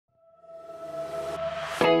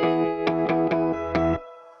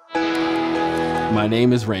My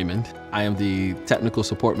name is Raymond. I am the technical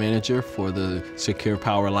support manager for the secure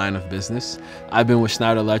power line of business. I've been with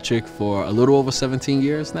Schneider Electric for a little over 17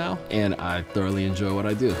 years now, and I thoroughly enjoy what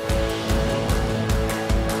I do.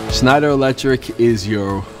 Schneider Electric is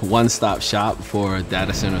your one-stop shop for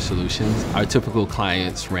data center solutions. Our typical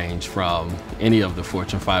clients range from any of the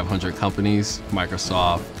Fortune 500 companies,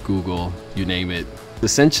 Microsoft, Google, you name it.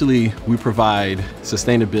 Essentially, we provide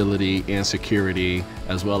sustainability and security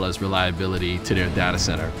as well as reliability to their data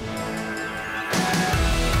center.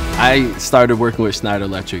 I started working with Schneider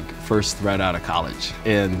Electric first right out of college,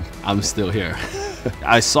 and I'm still here.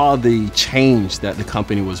 I saw the change that the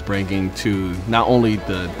company was bringing to not only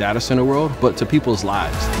the data center world, but to people's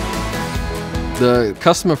lives. The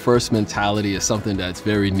customer first mentality is something that's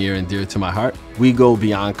very near and dear to my heart. We go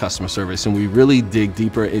beyond customer service and we really dig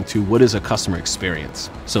deeper into what is a customer experience.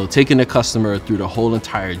 So taking the customer through the whole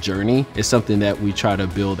entire journey is something that we try to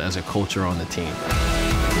build as a culture on the team.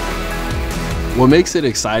 What makes it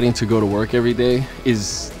exciting to go to work every day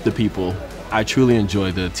is the people. I truly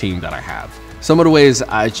enjoy the team that I have. Some of the ways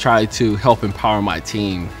I try to help empower my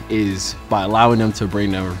team is by allowing them to bring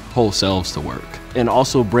their whole selves to work and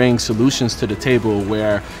also bring solutions to the table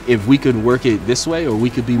where if we could work it this way or we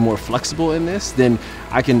could be more flexible in this, then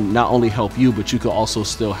I can not only help you, but you could also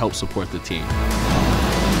still help support the team.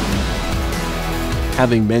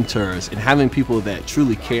 Having mentors and having people that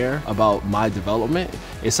truly care about my development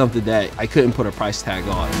is something that I couldn't put a price tag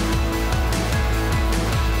on.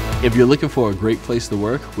 If you're looking for a great place to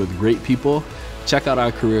work with great people, check out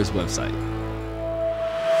our careers website.